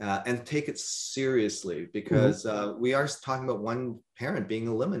and take it seriously, because we are talking about one parent being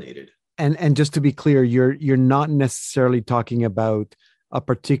eliminated. And just to be clear, you're not necessarily talking about a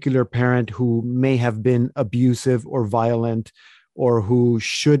particular parent who may have been abusive or violent, or who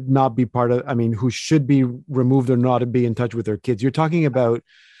should not be who should be removed or not be in touch with their kids. You're talking about,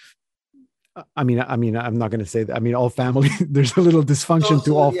 I'm not going to say that. All family, there's a little dysfunction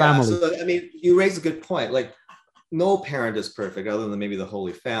to all families. So, you raise a good point. Like, no parent is perfect other than maybe the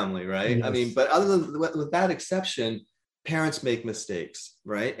Holy Family, right? Yes. But other than with that exception, parents make mistakes,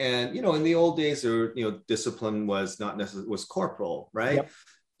 right? And, in the old days, discipline was not necessarily, was corporal, right? Yep.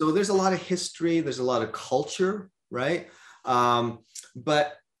 So there's a lot of history, there's a lot of culture, right?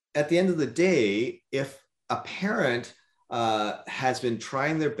 But at the end of the day, if a parent has been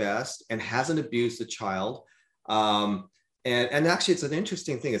trying their best and hasn't abused the child, and actually it's an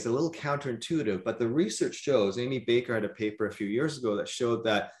interesting thing, it's a little counterintuitive, but the research shows, Amy Baker had a paper a few years ago that showed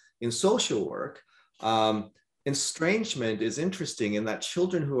that in social work, estrangement is interesting in that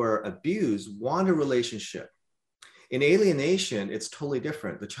children who are abused want a relationship. In alienation, it's totally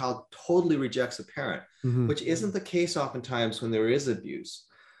different. The child totally rejects a parent, which isn't the case oftentimes when there is abuse.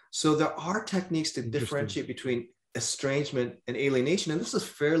 So there are techniques to differentiate between estrangement and alienation. And this is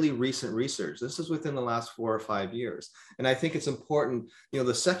fairly recent research. This is within the last 4 or 5 years. And I think it's important,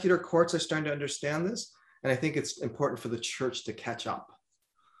 the secular courts are starting to understand this. And I think it's important for the church to catch up.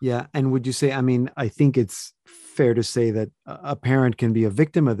 Yeah. And would you say, I think it's fair to say that a parent can be a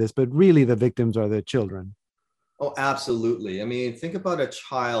victim of this, but really the victims are the children. Oh, absolutely. Think about a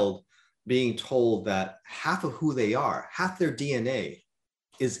child being told that half of who they are, half their DNA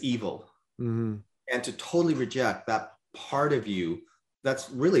is evil. And to totally reject that part of you, that's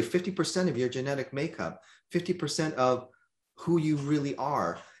really 50% of your genetic makeup, 50% of who you really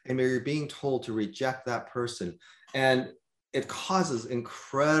are. And you're being told to reject that person. And it causes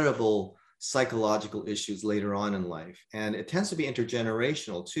incredible psychological issues later on in life. And it tends to be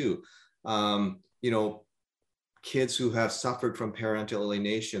intergenerational too. Kids who have suffered from parental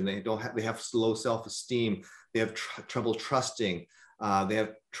alienation, they have low self-esteem, they have trouble trusting, they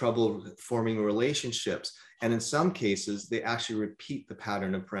have trouble forming relationships. And in some cases, they actually repeat the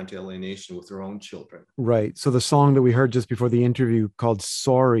pattern of parental alienation with their own children. Right. So the song that we heard just before the interview called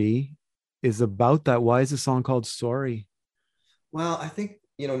Sorry is about that. Why is the song called Sorry? Well, I think,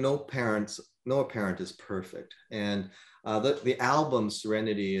 no parent is perfect. And the album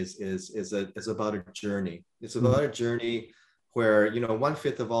Serenity is about a journey. It's about a journey where,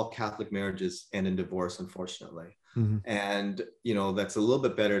 1/5 of all Catholic marriages end in divorce, unfortunately. And, that's a little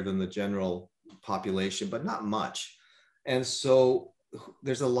bit better than the general population, but not much. And so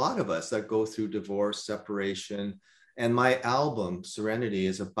there's a lot of us that go through divorce, separation. And my album Serenity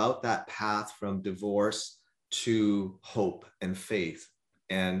is about that path from divorce to hope and faith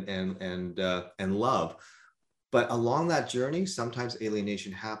and love. But along that journey, sometimes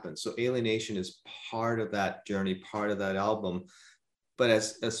alienation happens. So alienation is part of that journey, part of that album. But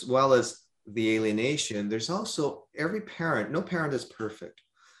as well as the alienation, there's also no parent is perfect.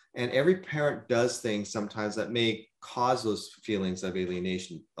 And every parent does things sometimes that may cause those feelings of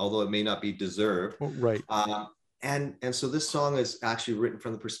alienation, although it may not be deserved. Oh, right. And so this song is actually written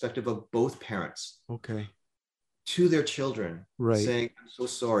from the perspective of both parents. Okay. To their children, right, saying, I'm so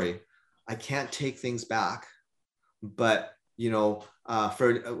sorry, I can't take things back. But, I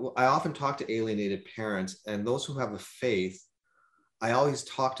often talk to alienated parents, and those who have a faith, I always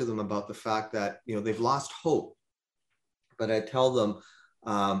talk to them about the fact that, they've lost hope. But I tell them,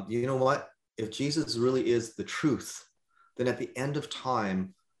 you know what, if Jesus really is the truth, then at the end of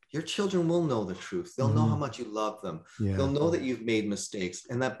time, your children will know the truth. They'll know how much you love them. Yeah. They'll know that you've made mistakes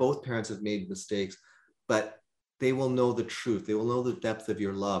and that both parents have made mistakes, but they will know the truth. They will know the depth of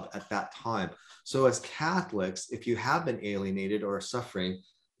your love at that time. So as Catholics, if you have been alienated or are suffering,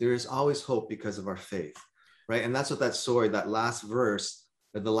 there is always hope because of our faith, right? And that's what that last verse,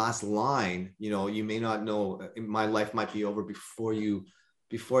 the last line, you may not know, my life might be over before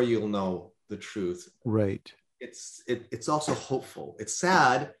you'll know the truth. Right. it's also hopeful. It's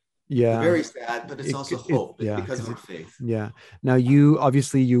sad, Yeah. very sad, but it's also hope because of our faith. Yeah. Now you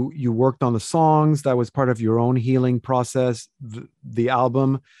obviously you worked on the songs. That was part of your own healing process, the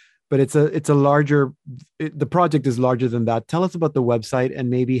album, but it's a larger, the project is larger than that. Tell us about the website and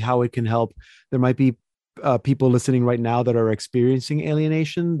maybe how it can help. There might be people listening right now that are experiencing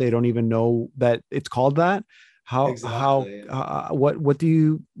alienation. They don't even know that it's called that. What do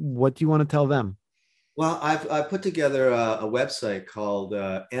you want to tell them? Well, I've put together a website called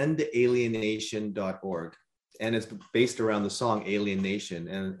endalienation.org, and it's based around the song Alienation.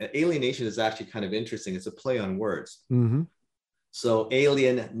 And alienation is actually kind of interesting. It's a play on words. Mm-hmm. So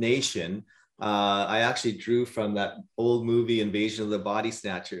Alien Nation, I actually drew from that old movie Invasion of the Body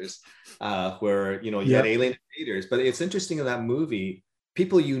Snatchers, where, you had alien invaders. But it's interesting in that movie,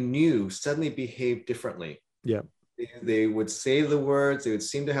 people you knew suddenly behaved differently. Yeah. They would say the words, they would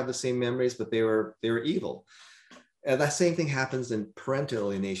seem to have the same memories, but they were evil. And that same thing happens in parental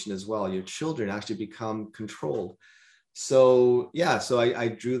alienation as well. Your children actually become controlled. So I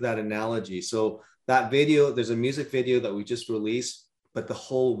drew that analogy. So that video, there's a music video that we just released, but the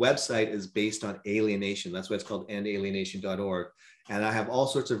whole website is based on alienation. That's why it's called endalienation.org. And I have all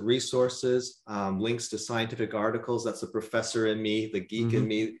sorts of resources, links to scientific articles. That's the professor in me, the geek in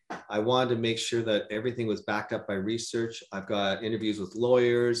me. I wanted to make sure that everything was backed up by research. I've got interviews with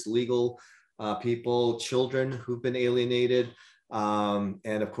lawyers, legal people, children who've been alienated. And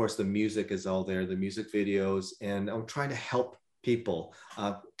of course, the music is all there, the music videos. And I'm trying to help people,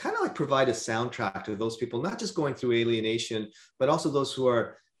 kind of like provide a soundtrack to those people, not just going through alienation, but also those who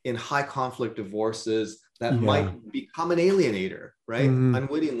are in high conflict divorces that might become an alienator, right?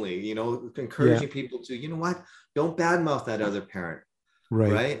 Unwittingly, encouraging people to, don't badmouth that other parent,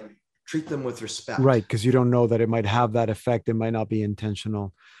 right? Treat them with respect. Right, because you don't know that it might have that effect. It might not be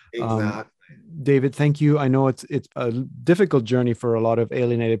intentional. Exactly. David, thank you. I know it's a difficult journey for a lot of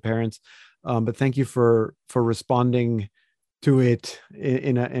alienated parents, but thank you for responding to it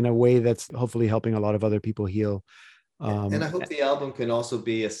in a way that's hopefully helping a lot of other people heal. And I hope the album can also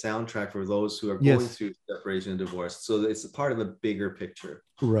be a soundtrack for those who are going through separation and divorce. So it's a part of a bigger picture.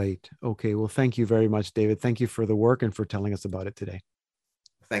 Right. Okay. Well, thank you very much, David. Thank you for the work and for telling us about it today.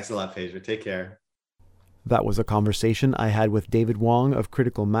 Thanks a lot, Phaedra. Take care. That was a conversation I had with David Wong of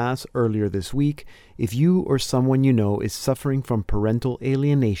Critical Mass earlier this week. If you or someone you know is suffering from parental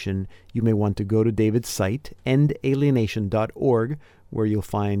alienation, you may want to go to David's site, endalienation.org, where you'll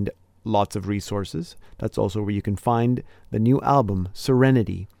find lots of resources. That's also where you can find the new album,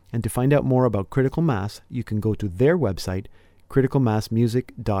 Serenity. And to find out more about Critical Mass, you can go to their website,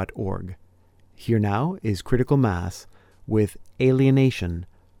 criticalmassmusic.org. Here now is Critical Mass with Alienation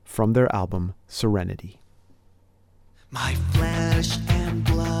from their album, Serenity. My flesh and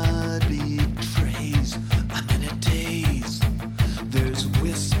blood betrays. I'm in a daze. There's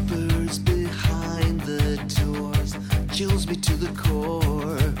whispers behind the doors, chills me to the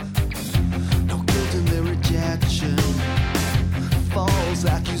core. No guilt in their rejection, false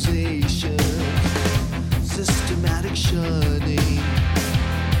accusations, systematic shunning,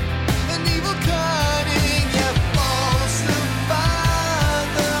 an evil cunning, yeah, falsify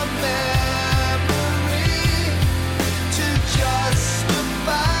the memory to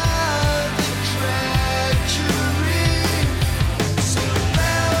justify the treachery,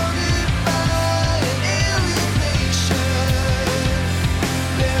 surrounded by alienation.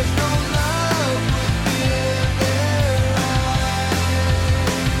 There's no love within their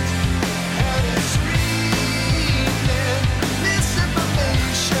eyes, and it's screaming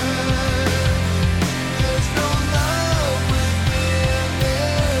misinformation. There's no love within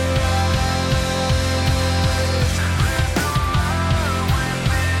their eyes.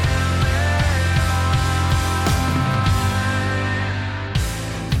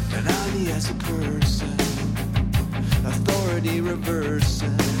 Deny me as a person, authority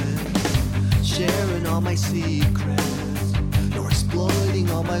reversing, sharing all my secrets, you're exploiting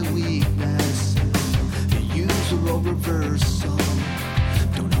all my weakness. The usual reversal,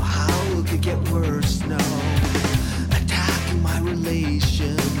 don't know how it could get worse, no. Attacking my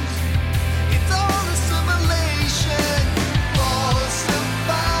relations, it's all assimilation.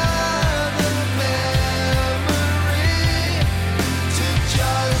 Falsify the memory to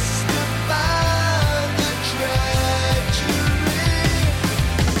justify the treachery,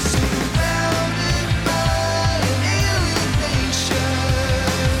 surrounded by alienation.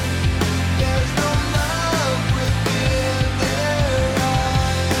 There's no love within their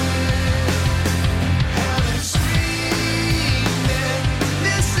eyes, and it's screaming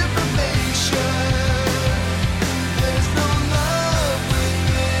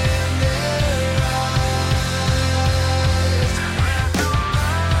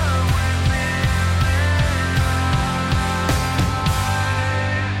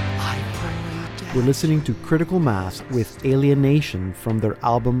we're listening to Critical Mass with Alienation from their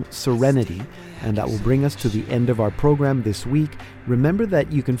album Serenity, and that will bring us to the end of our program this week. Remember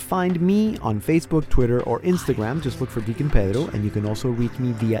that you can find me on Facebook, Twitter, or Instagram. Just look for Deacon Pedro, and you can also reach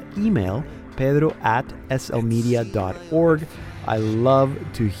me via email, pedro@slmedia.org. I love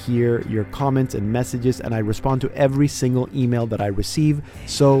to hear your comments and messages, and I respond to every single email that I receive,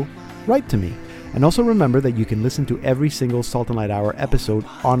 so write to me. And also remember that you can listen to every single Salt and Light Hour episode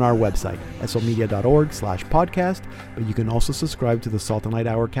on our website, slmedia.org/podcast, but you can also subscribe to the Salt and Light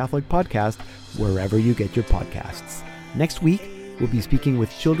Hour Catholic Podcast wherever you get your podcasts. Next week, we'll be speaking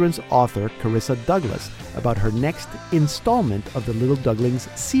with children's author Carissa Douglas about her next installment of the Little Ducklings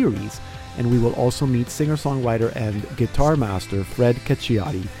series, and we will also meet singer-songwriter and guitar master Fred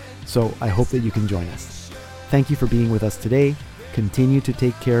Cacciati, so I hope that you can join us. Thank you for being with us today. Continue to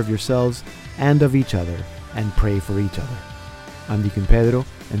take care of yourselves and of each other, and pray for each other. I'm Deacon Pedro,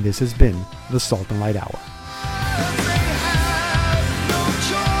 and this has been the Salt and Light Hour.